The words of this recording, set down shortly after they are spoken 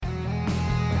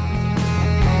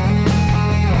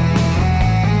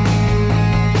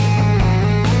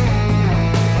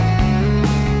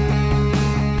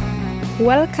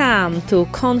Welcome to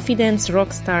Confidence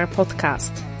Rockstar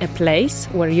Podcast, a place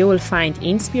where you will find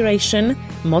inspiration,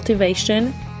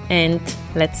 motivation, and,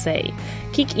 let's say,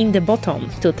 kick in the bottom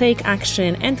to take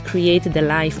action and create the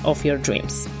life of your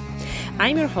dreams.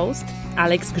 I'm your host,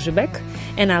 Alex Grzybek,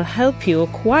 and I'll help you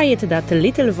quiet that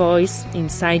little voice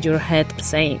inside your head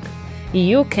saying,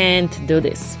 "You can't do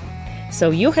this."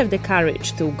 So you have the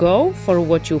courage to go for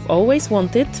what you've always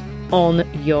wanted on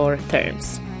your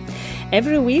terms.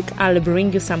 Every week, I'll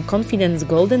bring you some confidence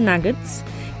golden nuggets,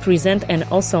 present an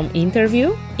awesome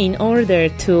interview in order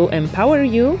to empower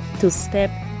you to step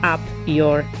up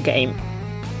your game.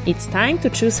 It's time to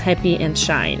choose happy and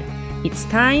shine. It's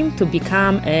time to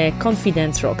become a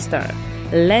confidence rockstar.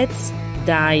 Let's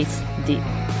dive deep.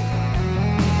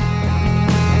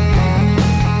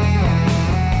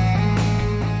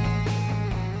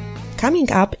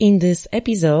 Coming up in this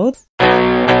episode,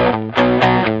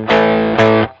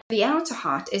 the outer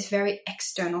heart is very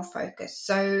external focused.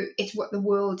 So it's what the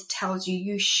world tells you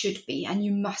you should be and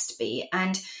you must be,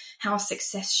 and how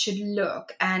success should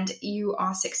look. And you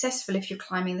are successful if you're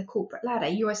climbing the corporate ladder.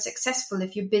 You are successful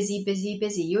if you're busy.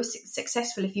 You're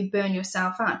successful if you burn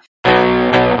yourself out.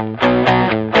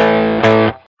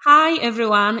 Hi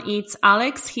everyone, it's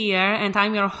Alex here and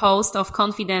I'm your host of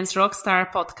Confidence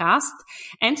Rockstar Podcast.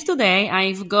 And today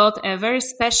I've got a very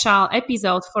special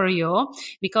episode for you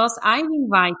because I've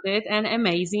invited an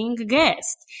amazing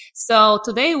guest. So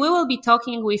today we will be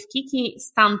talking with Kiki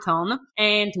Stanton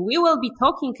and we will be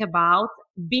talking about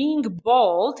being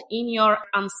bold in your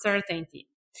uncertainty.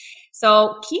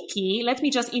 So Kiki, let me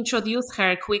just introduce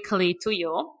her quickly to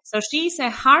you. So she is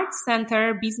a heart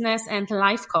center business and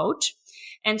life coach.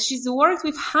 And she's worked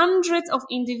with hundreds of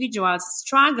individuals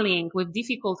struggling with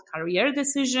difficult career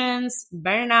decisions,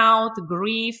 burnout,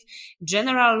 grief,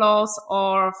 general loss,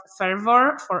 or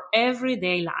fervor for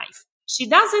everyday life. She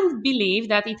doesn't believe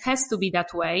that it has to be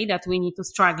that way, that we need to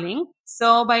struggling.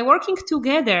 So by working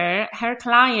together, her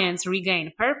clients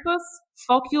regain purpose,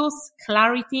 focus,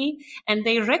 clarity, and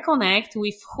they reconnect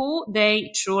with who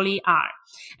they truly are.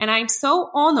 And I'm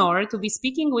so honored to be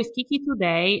speaking with Kiki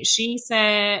today. She's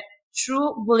a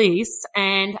true bliss,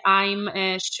 and I'm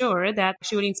sure that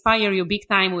she will inspire you big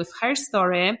time with her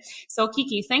story. So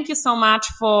Kiki, thank you so much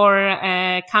for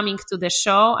coming to the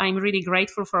show. I'm really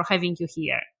grateful for having you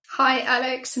here. Hi,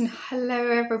 Alex, and hello,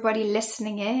 everybody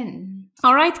listening in.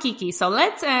 All right, Kiki. So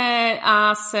let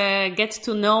us get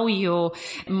to know you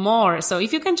more. So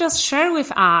if you can just share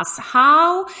with us,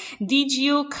 how did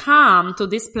you come to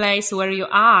this place where you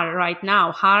are right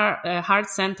now, Heart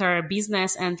Center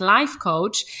Business and Life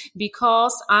Coach?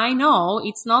 Because I know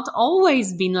it's not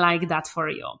always been like that for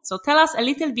you. So tell us a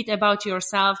little bit about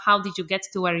yourself. How did you get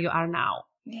to where you are now?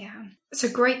 Yeah, it's a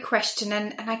great question.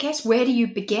 And I guess, where do you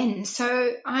begin?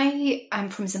 So I am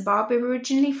from Zimbabwe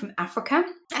originally, from Africa,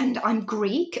 and I'm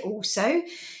Greek also.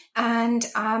 And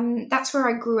that's where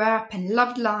I grew up and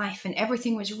loved life, and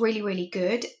everything was really, really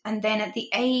good. And then at the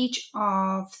age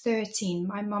of 13,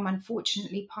 my mum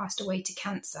unfortunately passed away to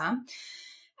cancer.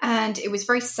 And it was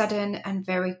very sudden and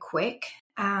very quick.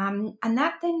 And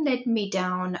that then led me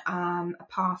down a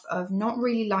path of not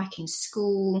really liking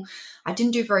school. I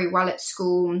didn't do very well at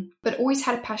school, but always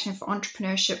had a passion for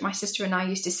entrepreneurship. My sister and I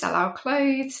used to sell our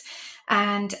clothes.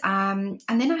 And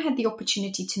then I had the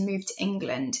opportunity to move to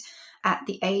England at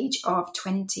the age of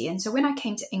 20. And so when I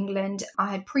came to England, I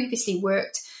had previously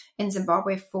worked in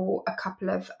Zimbabwe for a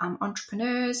couple of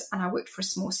entrepreneurs, and I worked for a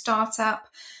small startup.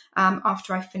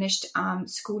 After I finished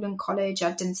school and college,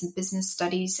 I'd done some business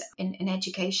studies in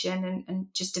education and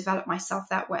just developed myself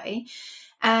that way.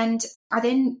 And I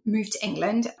then moved to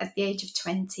England at the age of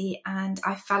 20, and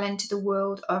I fell into the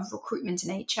world of recruitment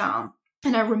and HR.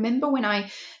 And I remember when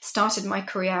I started my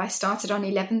career, I started on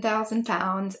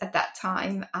 £11,000 at that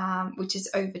time, which is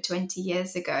over 20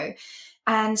 years ago,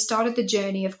 and started the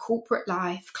journey of corporate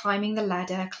life, climbing the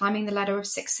ladder of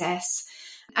success.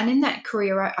 And in that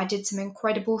career, I did some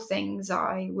incredible things.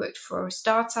 I worked for a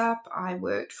startup. I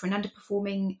worked for an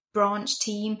underperforming branch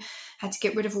team, had to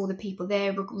get rid of all the people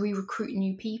there, re-recruit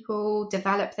new people,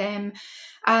 develop them.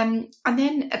 And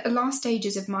then at the last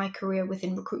stages of my career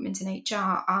within recruitment and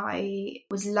HR, I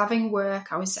was loving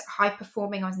work. I was high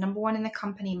performing. I was number one in the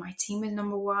company. My team was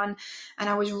number one. And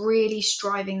I was really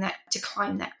striving to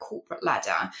climb that corporate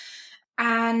ladder.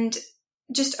 And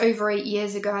just over 8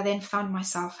 years ago, I then found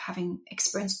myself having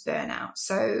experienced burnout.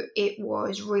 So it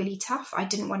was really tough. I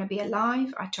didn't want to be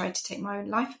alive. I tried to take my own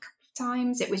life a couple of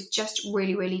times. It was just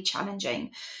really, really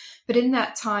challenging. But in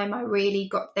that time, I really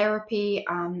got therapy.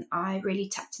 I really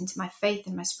tapped into my faith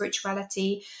and my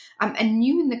spirituality, and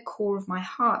knew in the core of my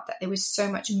heart that there was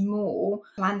so much more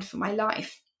planned for my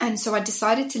life. And so I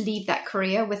decided to leave that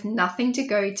career with nothing to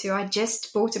go to. I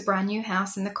just bought a brand new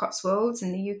house in the Cotswolds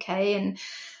in the UK, and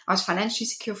I was financially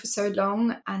secure for so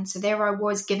long. And so there I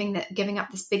was giving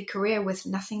up this big career with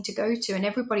nothing to go to. And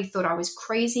everybody thought I was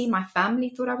crazy. My family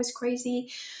thought I was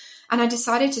crazy. And I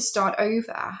decided to start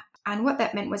over. And what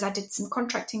that meant was I did some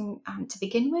contracting to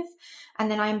begin with. And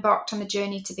then I embarked on a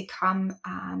journey to become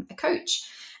a coach.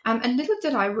 And little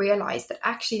did I realize that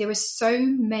actually there were so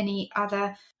many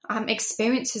other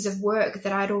experiences of work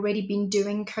that I'd already been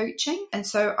doing coaching. And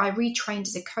so I retrained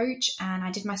as a coach, and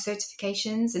I did my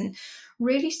certifications and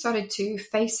really started to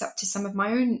face up to some of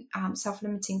my own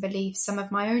self-limiting beliefs, some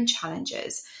of my own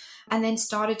challenges, and then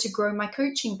started to grow my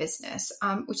coaching business,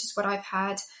 which is what I've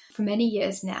had for many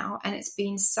years now. And it's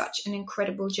been such an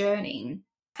incredible journey.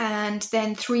 And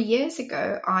then 3 years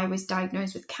ago, I was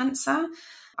diagnosed with cancer.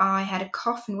 I had a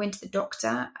cough and went to the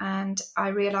doctor, and I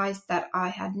realized that I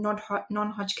had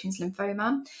non-Hodgkin's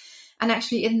lymphoma. And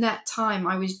actually in that time,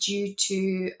 I was due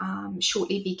to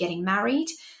shortly be getting married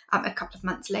a couple of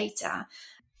months later.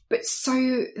 But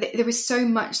there was so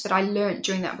much that I learned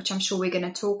during that, which I'm sure we're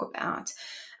going to talk about.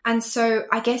 And so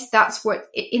I guess that's what,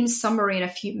 in summary, in a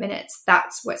few minutes,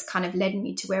 that's what's kind of led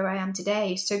me to where I am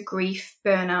today. So grief,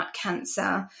 burnout,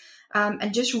 cancer,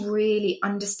 and just really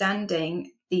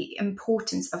understanding the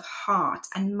importance of heart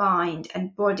and mind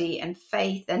and body and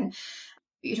faith. And,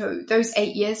 those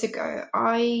 8 years ago,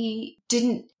 I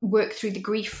didn't work through the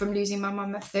grief from losing my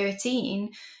mum at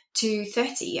 13 to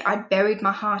 30. I'd buried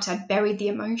my heart, I'd buried the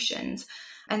emotions.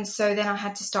 And so then I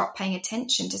had to start paying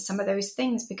attention to some of those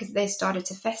things because they started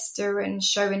to fester and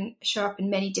show up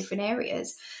in many different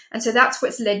areas. And so that's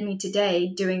what's led me today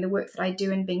doing the work that I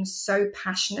do and being so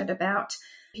passionate about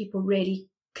people really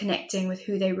connecting with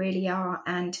who they really are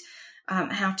and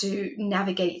how to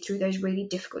navigate through those really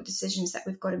difficult decisions that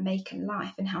we've got to make in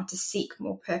life and how to seek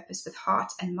more purpose with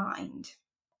heart and mind.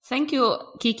 Thank you,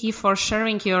 Kiki, for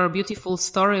sharing your beautiful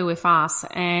story with us.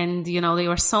 And, there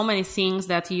were so many things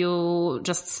that you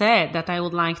just said that I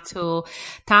would like to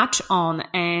touch on.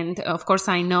 And of course,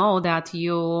 I know that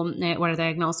you were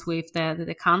diagnosed with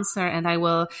the cancer, and I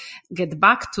will get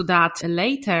back to that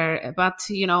later. But,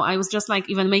 I was just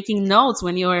even making notes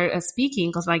when you were speaking,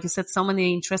 because like you said, so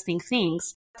many interesting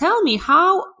things. Tell me,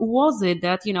 how was it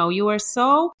that, you were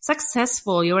so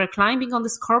successful? You were climbing on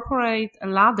this corporate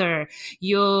ladder.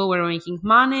 You were making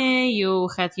money. You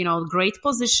had, great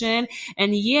position.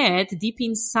 And yet deep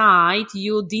inside,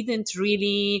 you didn't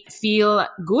really feel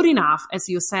good enough, as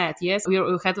you said. Yes.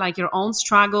 You had your own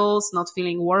struggles, not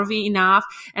feeling worthy enough.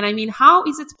 And I mean, how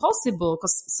is it possible?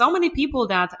 Because so many people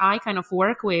that I kind of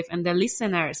work with and the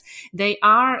listeners, they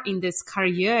are in these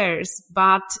careers,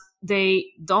 but they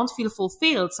don't feel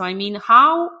fulfilled. So I mean,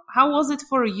 how was it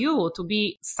for you to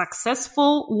be a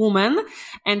successful woman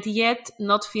and yet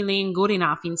not feeling good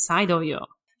enough inside of you?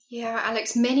 Yeah,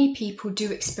 Alex, many people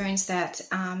do experience that.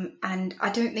 And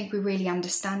I don't think we really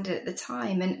understand it at the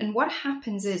time. And what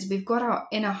happens is we've got our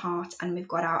inner heart and we've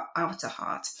got our outer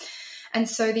heart. And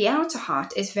so the outer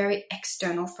heart is very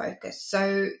external focused.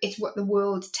 So it's what the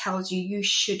world tells you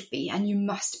should be and you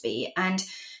must be, and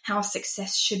how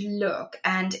success should look.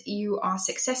 And you are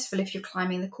successful if you're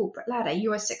climbing the corporate ladder.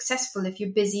 You are successful if you're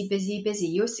busy.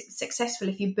 You're successful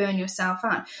if you burn yourself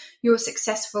out. You're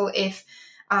successful if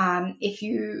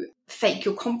you fake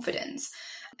your confidence.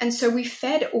 And so we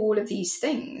fed all of these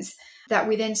things that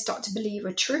we then start to believe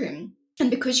are true. And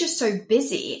because you're so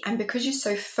busy and because you're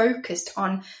so focused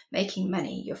on making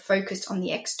money, you're focused on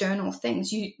the external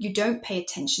things, you don't pay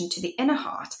attention to the inner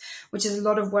heart, which is a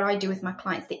lot of what I do with my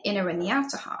clients, the inner and the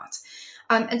outer heart.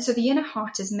 And so the inner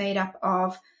heart is made up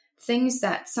of things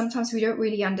that sometimes we don't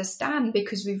really understand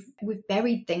because we've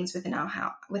buried things within our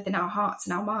hearts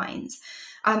and our minds.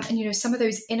 And some of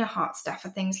those inner heart stuff are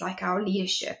things like our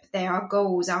leadership, they're our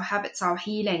goals, our habits, our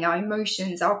healing, our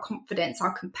emotions, our confidence,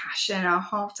 our compassion, our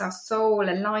heart, our soul,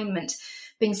 alignment,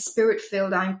 being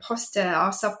spirit-filled, our imposter,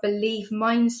 our self-belief,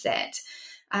 mindset,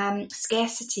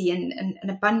 scarcity and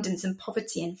abundance and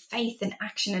poverty and faith and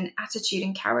action and attitude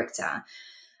and character.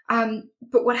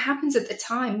 But what happens at the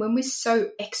time when we're so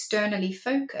externally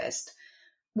focused,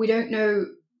 we don't know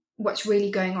what's really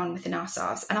going on within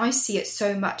ourselves. And I see it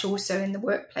so much also in the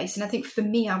workplace. And I think for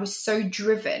me, I was so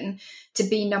driven to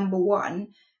be number one,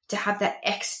 to have that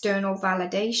external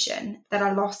validation that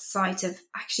I lost sight of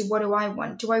actually, what do I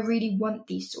want? Do I really want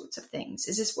these sorts of things?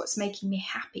 Is this what's making me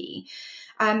happy?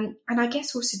 And I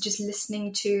guess also just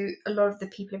listening to a lot of the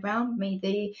people around me,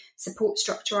 the support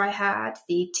structure I had,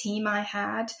 the team I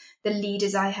had, the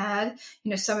leaders I had,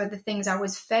 some of the things I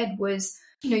was fed was,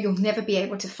 you'll never be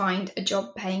able to find a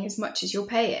job paying as much as you're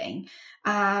paying.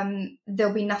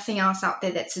 There'll be nothing else out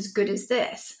there that's as good as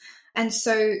this. And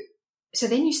so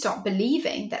then you start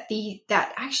believing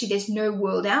that actually there's no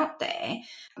world out there.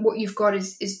 What you've got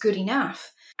is good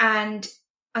enough. And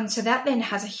so that then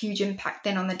has a huge impact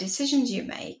then on the decisions you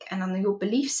make and on your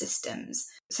belief systems.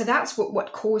 So that's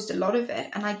what caused a lot of it.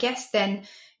 And I guess then,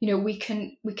 we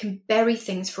can bury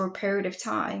things for a period of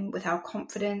time with our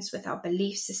confidence, with our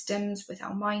belief systems, with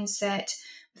our mindset,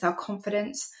 with our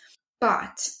confidence.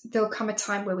 But there'll come a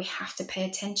time where we have to pay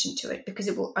attention to it because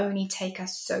it will only take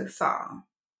us so far.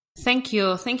 Thank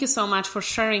you. Thank you so much for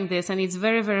sharing this. And it's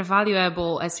very, very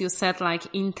valuable, as you said, like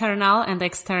internal and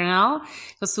external,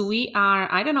 because we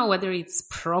are, I don't know whether it's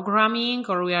programming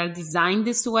or we are designed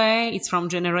this way. It's from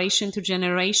generation to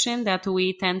generation that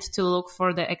we tend to look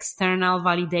for the external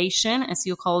validation, as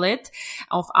you call it,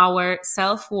 of our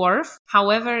self-worth.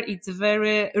 However, it's a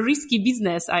very risky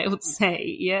business, I would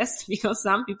say. Yes, because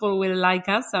some people will like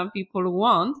us, some people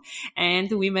won't, and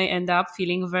we may end up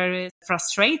feeling very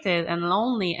frustrated and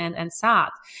lonely and sad.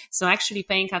 So actually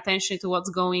paying attention to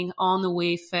what's going on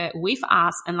with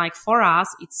us and like for us,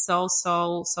 it's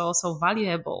so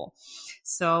valuable.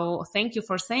 So thank you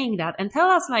for saying that. And tell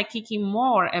us, like, Kiki,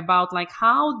 more about like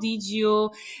how did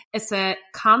you, as a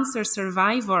cancer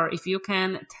survivor, if you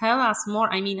can tell us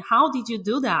more, I mean, how did you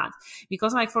do that?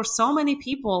 Because like for so many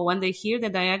people, when they hear the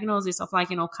diagnosis of like,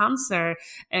 cancer,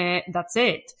 that's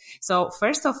it. So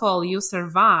first of all, you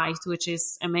survived, which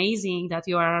is amazing that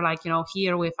you are like,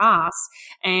 here with us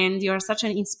and you're such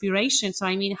an inspiration. So,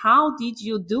 I mean, how did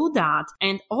you do that?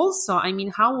 And also, I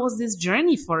mean, how was this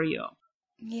journey for you?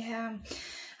 Yeah.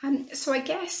 So I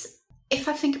guess if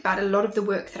I think about a lot of the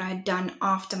work that I had done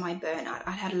after my burnout,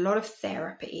 I had a lot of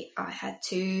therapy. I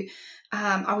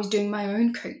was doing my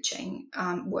own coaching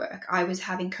work. I was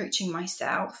having coaching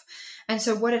myself. And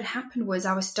so what had happened was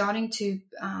I was starting to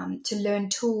learn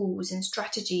tools and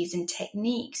strategies and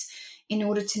techniques in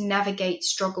order to navigate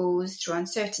struggles through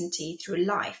uncertainty, through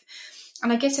life.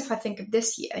 And I guess if I think of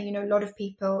this year, a lot of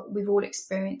people, we've all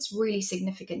experienced really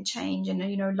significant change. And,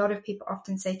 a lot of people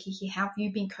often say, Kiki, how have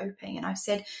you been coping? And I've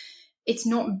said, it's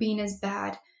not been as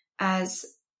bad as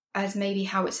maybe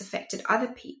how it's affected other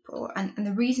people. And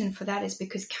the reason for that is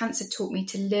because cancer taught me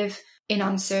to live in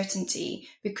uncertainty,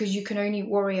 because you can only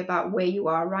worry about where you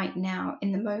are right now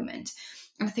in the moment.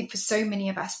 And I think for so many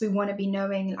of us, we want to be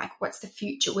knowing, like, what's the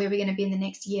future? Where are we going to be in the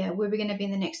next year? Where are we going to be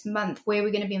in the next month? Where are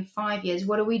we going to be in 5 years?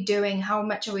 What are we doing? How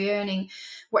much are we earning?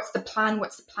 What's the plan?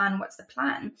 What's the plan? What's the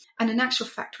plan? And in actual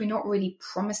fact, we're not really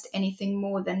promised anything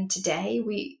more than today.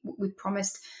 We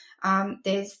promised,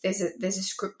 there's a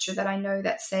scripture that I know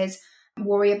that says,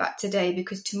 worry about today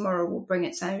because tomorrow will bring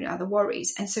its own other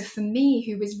worries. And so for me,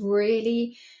 who was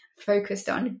really focused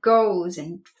on goals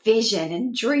and vision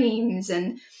and dreams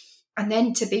and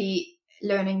then to be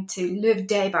learning to live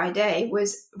day by day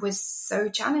was so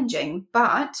challenging.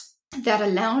 But that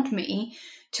allowed me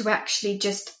to actually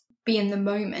just be in the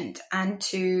moment and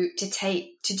to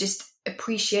just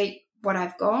appreciate what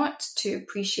I've got, to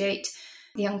appreciate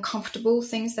the uncomfortable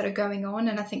things that are going on.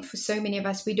 And I think for so many of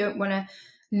us, we don't want to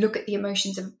look at the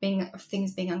emotions of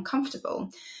things being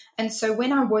uncomfortable. And so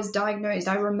when I was diagnosed,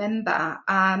 I remember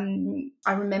the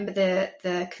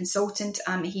consultant,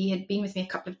 he had been with me a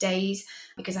couple of days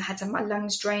because I had to have my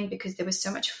lungs drained because there was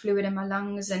so much fluid in my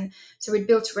lungs. And so we'd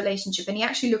built a relationship, and he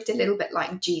actually looked a little bit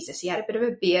like Jesus. He had a bit of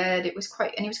a beard. He was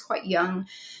quite young.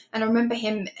 And I remember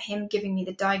him giving me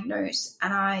the diagnosis,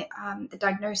 and I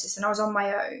was on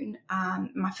my own.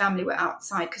 My family were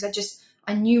outside because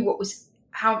I knew what was,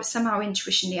 how somehow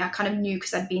intuitionally I kind of knew,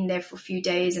 because I'd been there for a few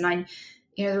days, and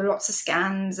there were lots of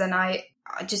scans, and I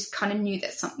just kind of knew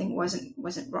that something wasn't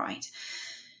right.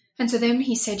 And so then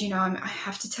he said, I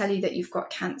have to tell you that you've got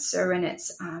cancer, and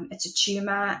it's a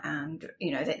tumor, and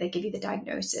they give you the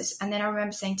diagnosis. And then I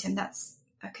remember saying to him, that's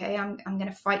okay, I'm going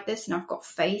to fight this, and I've got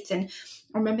faith. And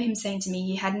I remember him saying to me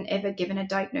he hadn't ever given a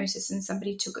diagnosis and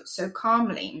somebody took it so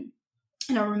calmly.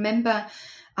 And I remember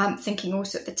thinking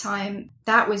also at the time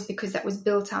that was because that was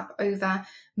built up over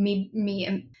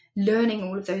me learning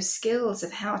all of those skills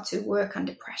of how to work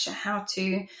under pressure, how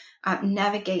to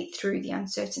navigate through the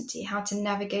uncertainty, how to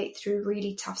navigate through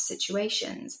really tough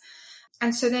situations.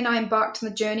 And so then I embarked on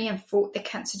the journey and fought the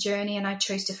cancer journey, and I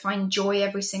chose to find joy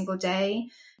every single day,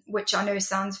 which I know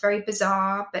sounds very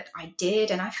bizarre, but I did.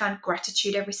 And I found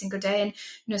gratitude every single day.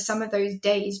 And, some of those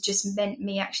days just meant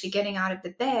me actually getting out of the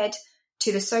bed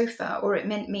to the sofa, or it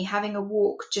meant me having a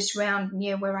walk just round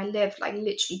near where I live, like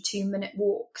literally 2-minute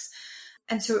walks.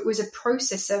 And so it was a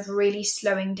process of really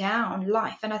slowing down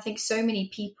life. And I think so many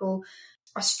people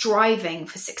are striving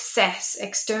for success,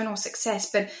 external success,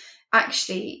 but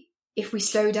actually, if we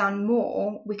slow down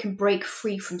more, we can break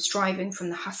free from striving, from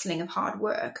the hustling of hard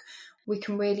work. We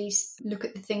can really look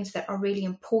at the things that are really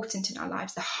important in our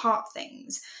lives, the hard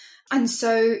things. And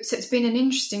so it's been an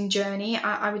interesting journey.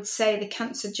 I would say the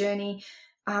cancer journey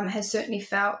has certainly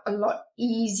felt a lot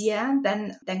easier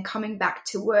than coming back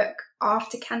to work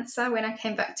after cancer. When I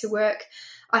came back to work,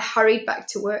 I hurried back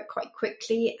to work quite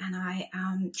quickly, and I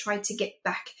tried to get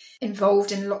back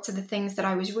involved in lots of the things that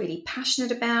I was really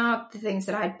passionate about, the things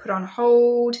that I had put on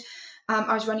hold.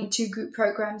 I was running 2 group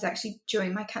programs actually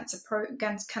during my cancer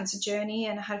journey,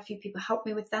 and I had a few people help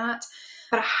me with that.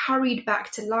 But I hurried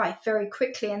back to life very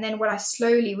quickly. And then what I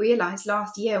slowly realized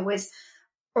last year was,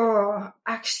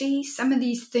 actually, some of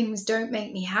these things don't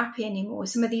make me happy anymore.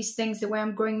 Some of these things, the way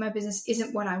I'm growing my business,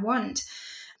 isn't what I want.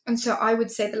 And so I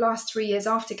would say the last 3 years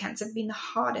after cancer have been the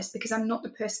hardest, because I'm not the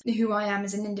person who I am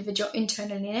as an individual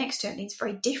internally and externally. It's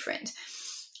very different.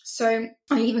 So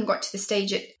I even got to the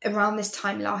stage around this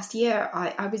time last year,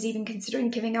 I was even considering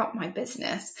giving up my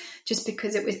business, just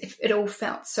because it all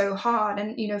felt so hard.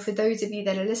 And, for those of you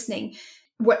that are listening,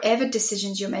 whatever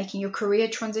decisions you're making, your career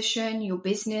transition, your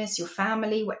business, your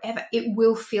family, whatever, it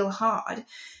will feel hard.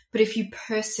 But if you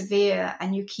persevere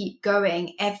and you keep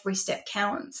going, every step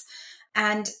counts.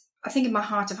 And I think in my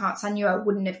heart of hearts, I knew I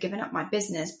wouldn't have given up my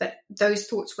business, but those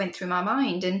thoughts went through my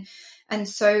mind. And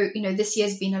so, this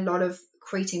year's been a lot of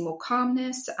creating more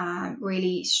calmness,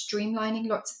 really streamlining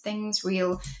lots of things,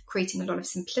 creating a lot of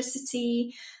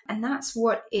simplicity. And that's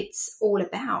what it's all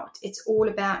about. It's all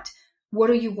about, what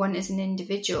do you want as an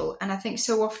individual? And I think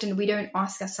so often we don't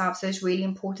ask ourselves those really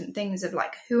important things of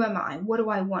like, who am I? What do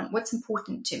I want? What's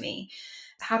important to me?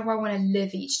 How do I want to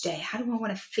live each day? How do I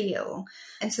want to feel?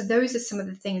 And so those are some of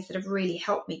the things that have really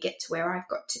helped me get to where I've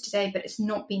got to today. But it's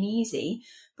not been easy.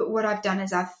 But what I've done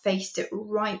is I've faced it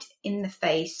right in the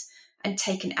face and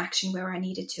taken action where I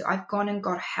needed to. I've gone and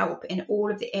got help in all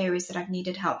of the areas that I've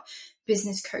needed help.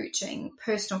 Business coaching,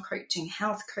 personal coaching,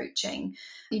 health coaching,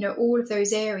 all of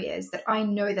those areas that I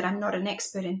know that I'm not an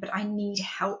expert in, but I need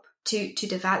help to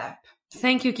develop.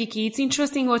 Thank you, Kiki. It's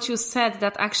interesting what you said,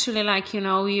 that actually,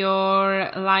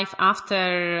 your life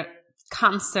after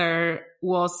cancer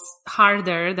was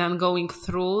harder than going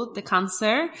through the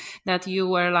cancer, that you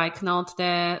were not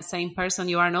the same person.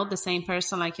 You are not the same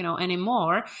person,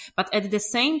 anymore. But at the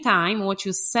same time, what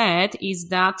you said is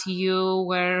that you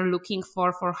were looking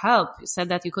for help. You said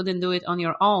that you couldn't do it on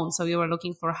your own. So you were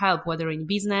looking for help, whether in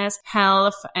business,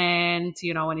 health, and,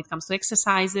 when it comes to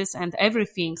exercises and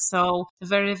everything. So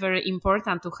very, very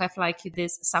important to have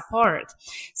this support.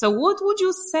 So what would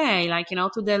you say,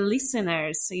 to the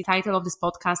listeners? The title of this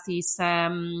podcast is,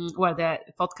 the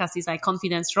podcast is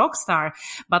Confidence Rockstar,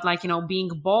 but being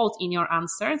bold in your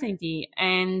uncertainty.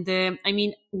 And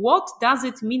what does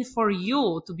it mean for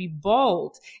you to be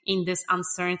bold in this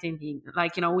uncertainty?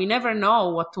 We never know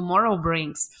what tomorrow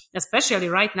brings, especially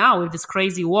right now with this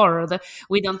crazy world.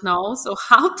 We don't know. So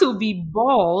how to be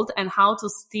bold and how to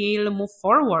still move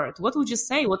forward? What would you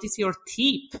say? What is your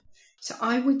tip? So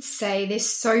I would say there's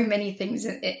so many things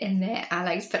in there,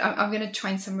 Alex, but I'm going to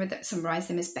try and summarize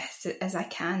them as best as I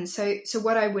can. So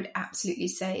what I would absolutely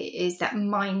say is that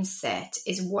mindset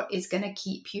is what is going to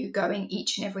keep you going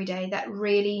each and every day. That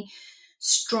really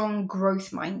strong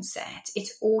growth mindset.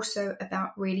 It's also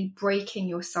about really breaking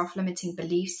your self-limiting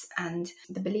beliefs and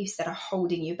the beliefs that are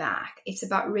holding you back. It's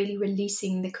about really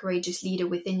releasing the courageous leader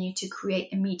within you to create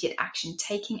immediate action,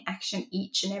 taking action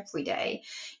each and every day,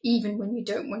 even when you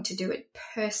don't want to do it,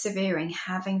 persevering,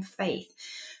 having faith,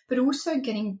 but also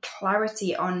getting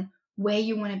clarity on where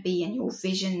you want to be and your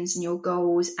visions and your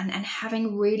goals, and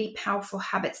having really powerful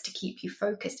habits to keep you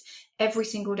focused every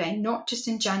single day, not just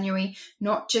in January,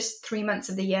 not just 3 months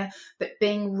of the year, but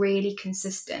being really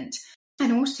consistent.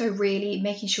 And also really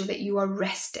making sure that you are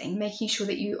resting, making sure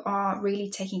that you are really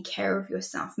taking care of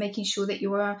yourself, making sure that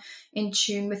you are in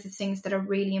tune with the things that are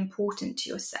really important to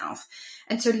yourself.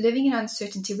 And so living in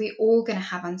uncertainty, we're all going to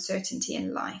have uncertainty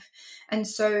in life. And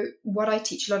so what I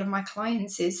teach a lot of my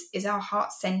clients is our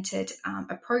heart-centered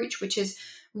approach, which is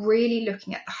really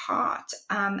looking at the heart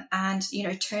and,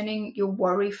 turning your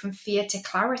worry from fear to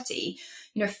clarity.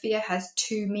 Fear has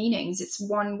 2 meanings. It's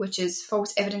one which is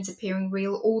false evidence appearing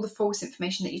real, all the false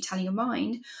information that you tell your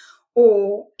mind,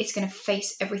 or it's going to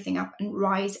face everything up and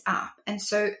rise up. And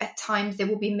so at times there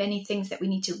will be many things that we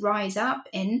need to rise up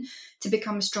in to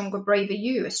become a stronger, braver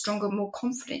you, a stronger, more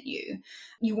confident you.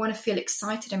 You want to feel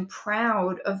excited and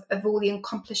proud of all the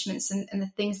accomplishments and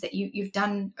the things that you've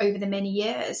done over the many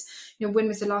years. You know, when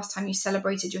was the last time you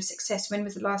celebrated your success? When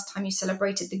was the last time you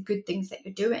celebrated the good things that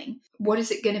you're doing? What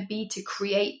is it going to be to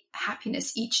create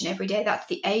happiness each and every day? That's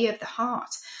the A of the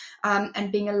heart.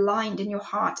 And being aligned in your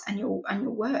heart and your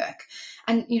work.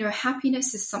 And, you know,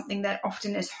 happiness is something that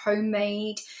often is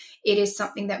homemade. It is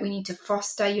something that we need to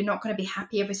foster. You're not going to be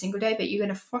happy every single day, but you're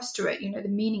going to foster it. You know, the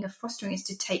meaning of fostering is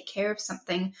to take care of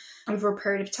something over a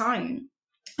period of time.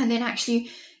 And then actually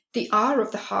the R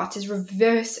of the heart is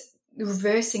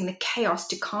reversing the chaos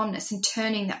to calmness and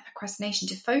turning that procrastination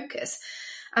to focus.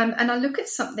 And I look at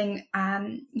something,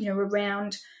 you know,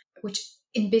 around which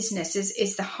in business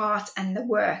is the heart and the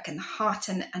work, and the heart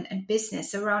and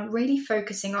business, around really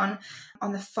focusing on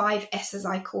the 5 S's,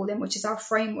 I call them, which is our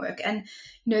framework. And,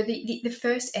 you know, the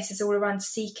first S is all around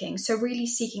seeking. So really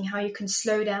seeking how you can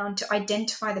slow down to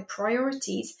identify the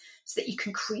priorities so that you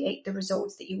can create the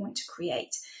results that you want to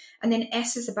create. And then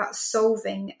S is about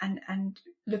solving and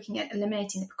looking at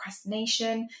eliminating the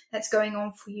procrastination that's going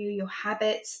on for you, your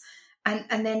habits.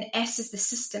 And then S is the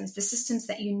systems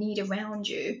that you need around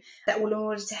you that will, in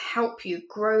order to help you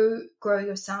grow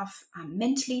yourself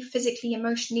mentally, physically,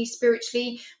 emotionally,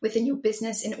 spiritually, within your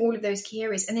business, in all of those key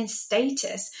areas. And then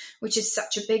status, which is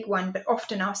such a big one, but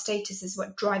often our status is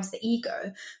what drives the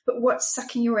ego. But what's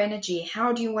sucking your energy?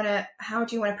 How do you want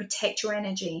to protect your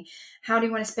energy? How do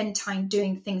you want to spend time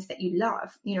doing things that you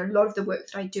love? You know, a lot of the work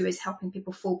that I do is helping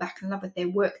people fall back in love with their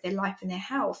work, their life, and their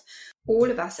health. All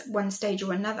of us at one stage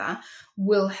or another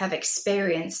will have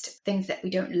experienced things that we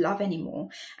don't love anymore.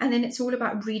 And then it's all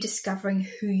about rediscovering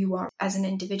who you are as an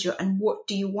individual and what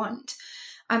do you want.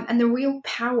 And the real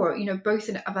power, you know, both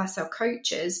of us are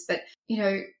coaches, but, you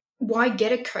know, why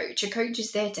get a coach? A coach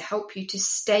is there to help you to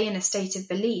stay in a state of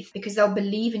belief, because they'll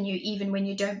believe in you even when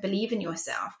you don't believe in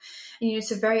yourself. And, you know,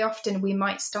 so very often we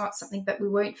might start something, but we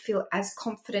won't feel as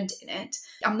confident in it.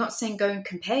 I'm not saying go and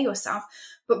compare yourself,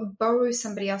 but borrow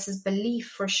somebody else's belief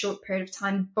for a short period of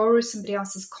time, borrow somebody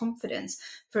else's confidence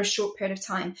for a short period of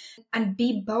time, and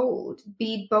be bold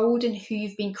in who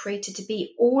you've been created to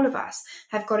be. All of us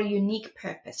have got a unique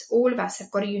purpose. All of us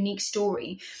have got a unique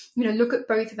story. You know, look at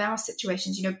both of our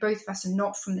situations. You know, both of us are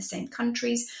not from the same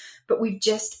countries, but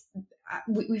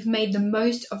we've made the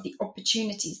most of the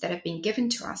opportunities that have been given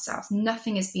to ourselves.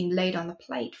 Nothing has been laid on the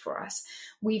plate for us.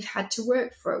 We've had to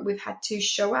work for it. We've had to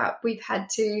show up. We've had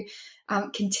to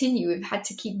continue. We've had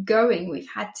to keep going. We've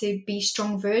had to be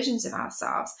strong versions of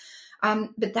ourselves.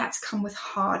 But that's come with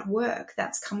hard work.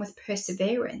 That's come with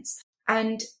perseverance.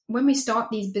 And when we start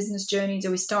these business journeys,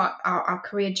 or we start our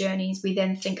career journeys, we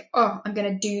then think, oh, I'm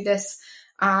going to do this.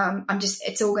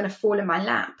 It's all going to fall in my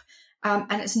lap.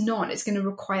 And it's not. It's going to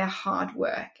require hard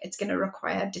work. It's going to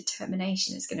require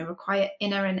determination. It's going to require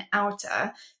inner and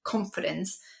outer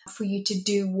confidence for you to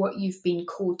do what you've been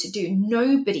called to do.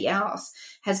 Nobody else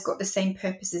has got the same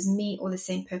purpose as me or the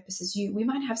same purpose as you. We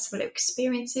might have similar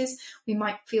experiences. We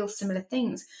might feel similar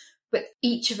things, but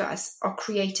each of us are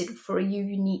created for a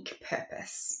unique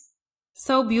purpose.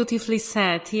 So beautifully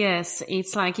said. Yes,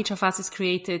 it's like each of us is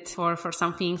created for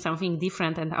something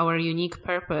different and our unique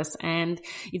purpose. And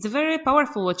it's very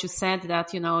powerful what you said,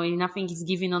 that, you know, nothing is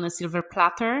given on a silver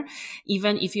platter.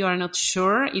 Even if you are not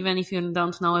sure, even if you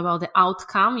don't know about the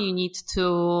outcome, you need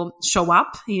to show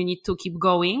up. You need to keep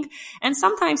going. And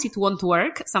sometimes it won't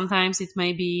work. Sometimes it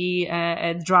may be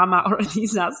a drama or a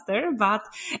disaster, but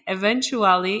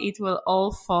eventually it will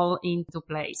all fall into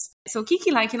place. So Kiki,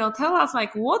 like, you know, tell us,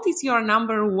 like, what is your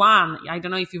number one? I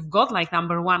don't know if you've got like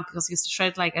number one, because you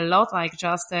shared like a lot, like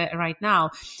just right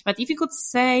now. But if you could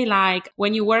say, like,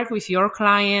 when you work with your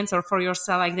clients or for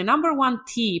yourself, like the number one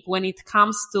tip when it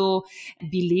comes to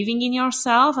believing in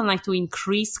yourself and like to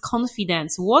increase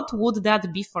confidence, what would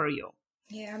that be for you?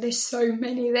 Yeah, there's so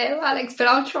many there, Alex, but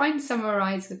I'll try and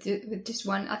summarize with just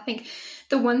one. I think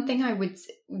the one thing I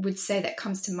would say that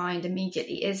comes to mind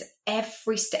immediately is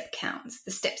every step counts,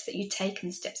 the steps that you take and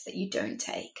the steps that you don't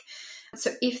take.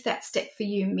 So if that step for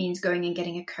you means going and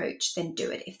getting a coach, then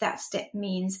do it. If that step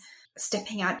means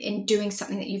stepping out and doing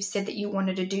something that you've said that you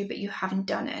wanted to do, but you haven't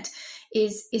done it,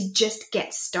 is just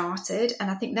get started.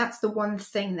 And I think that's the one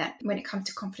thing that when it comes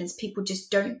to confidence, people just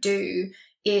don't do,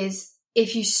 is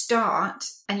if you start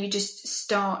and you just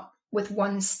start with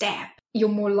one step, you're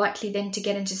more likely then to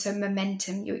get into some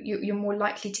momentum. You're more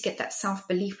likely to get that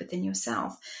self-belief within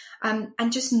yourself.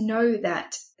 and just know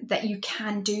that you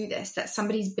can do this, that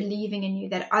somebody's believing in you,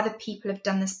 that other people have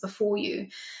done this before you.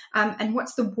 And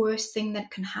what's the worst thing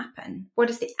that can happen? What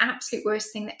is the absolute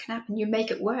worst thing that can happen? You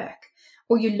make it work,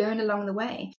 or you learn along the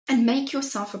way. And make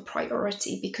yourself a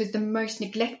priority, because the most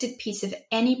neglected piece of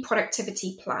any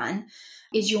productivity plan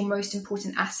is your most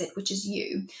important asset, which is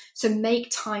you. So make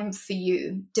time for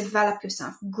you, develop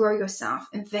yourself, grow yourself,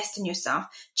 invest in yourself,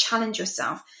 challenge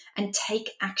yourself, and take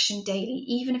action daily.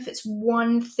 Even if it's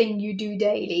one thing you do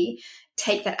daily,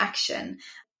 take that action.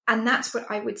 And that's what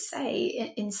I would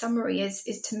say in summary is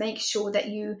to make sure that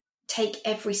you take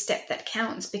every step that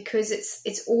counts, because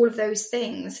it's all of those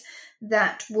things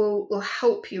that will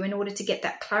help you in order to get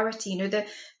that clarity. You know,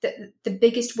 the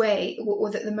biggest way, or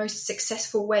the most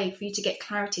successful way for you to get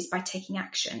clarity is by taking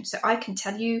action. So I can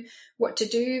tell you what to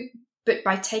do, but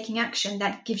by taking action,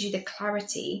 that gives you the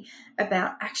clarity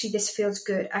about, actually, this feels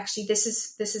good. Actually, this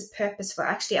is purposeful.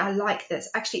 Actually, I like this.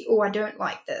 Actually, I don't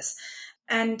like this.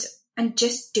 And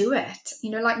just do it.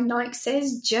 You know, like Nike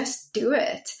says, just do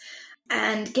it.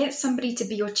 And get somebody to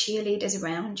be your cheerleaders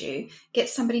around you. Get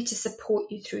somebody to support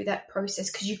you through that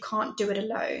process, because you can't do it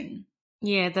alone.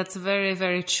 Yeah, that's very,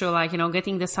 very true. Like, you know,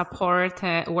 getting the support,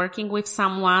 working with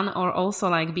someone, or also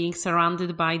like being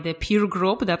surrounded by the peer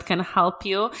group that can help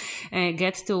you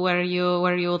get to where you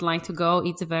would like to go.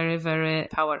 It's very, very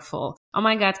powerful. Oh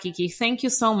my God, Kiki, thank you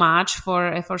so much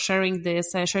for sharing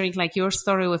this, sharing like your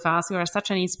story with us. You are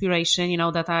such an inspiration, you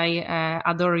know, that I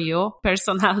adore you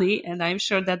personally, and I'm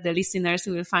sure that the listeners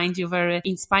will find you very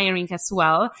inspiring as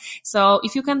well. So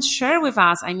if you can share with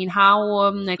us, I mean,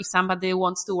 how, if somebody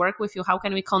wants to work with you, how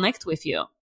can we connect with you?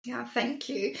 Yeah, thank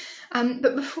you.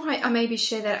 But before I maybe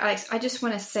share that, Alex, I just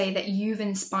want to say that you've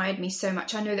inspired me so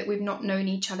much. I know that we've not known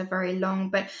each other very long,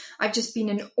 but I've just been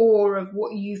in awe of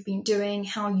what you've been doing,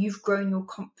 how you've grown your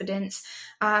confidence.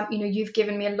 You know, you've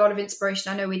given me a lot of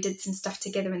inspiration. I know we did some stuff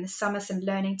together in the summer, some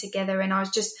learning together, and I was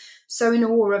just so in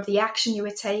awe of the action you were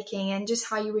taking, and just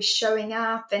how you were showing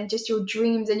up, and just your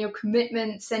dreams and your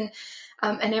commitments and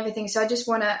everything. So I just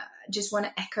want to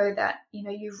echo that, you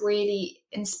know, you've really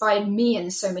inspired me in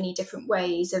so many different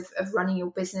ways of running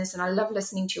your business. And I love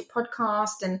listening to your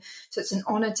podcast. And so it's an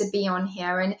honor to be on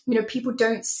here. And, you know, people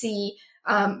don't see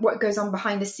what goes on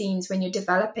behind the scenes when you're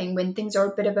developing, when things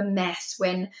are a bit of a mess,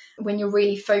 when you're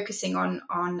really focusing on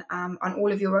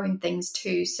all of your own things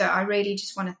too. So I really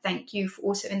just want to thank you for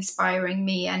also inspiring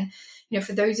me. And, you know,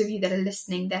 for those of you that are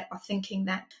listening that are thinking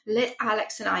that, let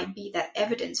Alex and I be that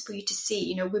evidence for you to see.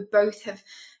 You know, we both have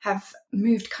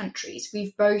moved countries.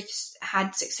 We've both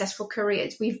had successful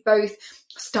careers. We've both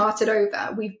started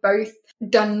over. We've both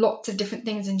done lots of different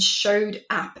things and showed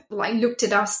up, like looked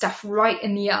at our stuff right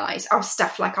in the eyes, our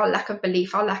stuff like our lack of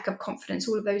belief, our lack of confidence,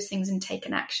 all of those things, and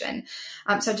taken action.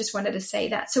 So I just wanted to say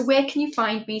that. So where can you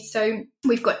find me? So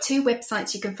we've got two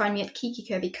websites. You can find me at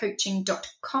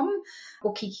kikikirbycoaching.com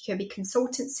or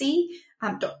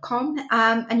kikikirbyconsultancy.com.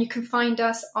 And you can find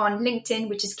us on LinkedIn,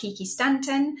 which is Kiki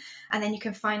Stanton. And then you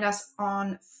can find us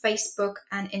on Facebook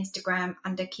and Instagram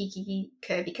under Kiki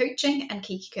Kirby Coaching and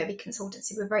Kiki Kirby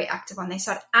Consultancy. We're very active on this.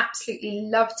 So I'd absolutely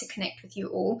love to connect with you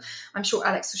all. I'm sure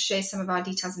Alex will share some of our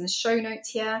details in the show notes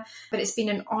here, but it's been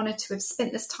an honor to have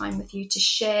spent this time with you, to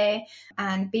share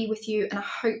and be with you. And I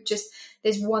hope just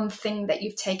there's one thing that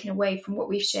you've taken away from what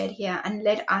we've shared here, and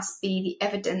let us be the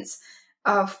evidence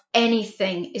of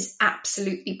anything is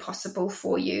absolutely possible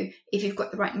for you if you've got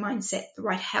the right mindset, the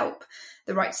right help,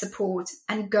 the right support,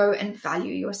 and go and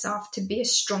value yourself to be a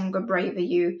stronger, braver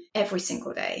you every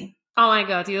single day. Oh my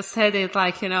God, you said it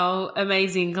like, you know,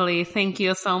 amazingly. Thank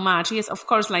you so much. Yes, of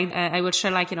course, like I will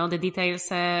share like, you know, the details,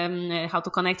 how to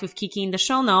connect with Kiki in the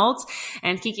show notes.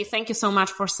 And Kiki, thank you so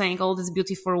much for saying all these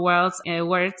beautiful words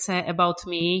about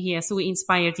me. Yes, we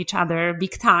inspired each other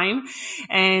big time.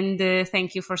 And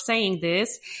thank you for saying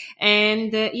this.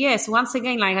 And yes, once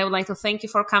again, like I would like to thank you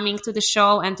for coming to the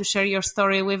show and to share your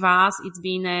story with us. It's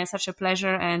been such a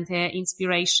pleasure and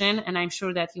inspiration. And I'm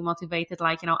sure that you motivated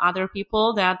like, you know, other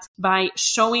people that by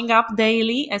showing up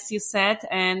daily, as you said,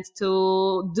 and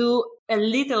to do a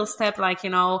little step, like, you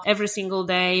know, every single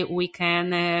day we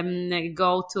can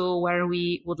go to where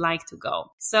we would like to go.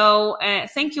 So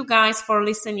thank you guys for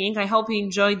listening. I hope you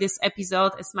enjoyed this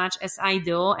episode as much as I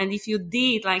do. And if you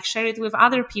did, like, share it with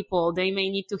other people. They may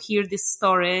need to hear this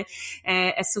story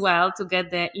as well to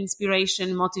get the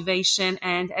inspiration, motivation,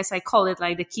 and as I call it,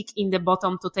 like the kick in the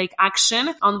bottom to take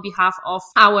action on behalf of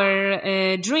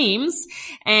our dreams.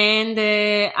 And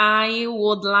I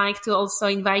would like to also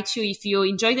invite you, if you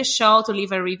enjoy the show, how to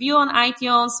leave a review on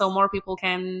iTunes so more people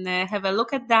can have a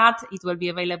look at that. It will be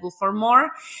available for more.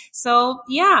 So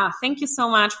yeah, thank you so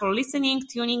much for listening,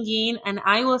 tuning in, and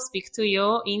I will speak to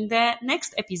you in the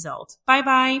next episode.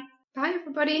 Bye-bye. Bye,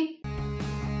 everybody.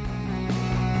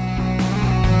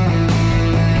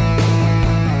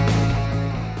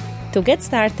 To get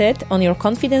started on your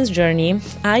confidence journey,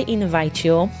 I invite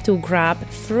you to grab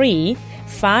free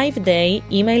 5-day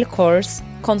email course,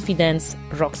 Confidence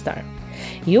Rockstar.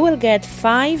 You will get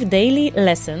 5 daily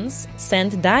lessons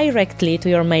sent directly to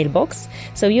your mailbox,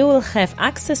 so you will have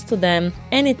access to them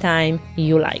anytime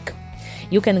you like.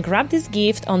 You can grab this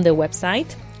gift on the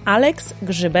website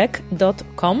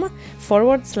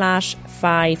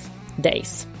alexgrzybek.com/5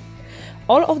 days.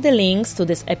 All of the links to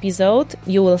this episode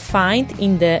you will find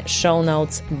in the show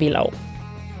notes below.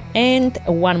 And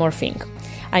one more thing.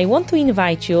 I want to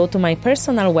invite you to my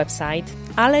personal website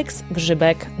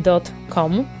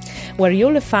alexgrzybek.com, where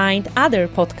you'll find other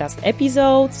podcast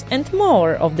episodes and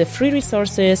more of the free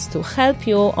resources to help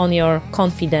you on your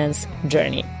confidence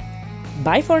journey.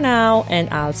 Bye for now, and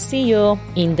I'll see you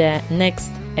in the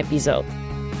next episode.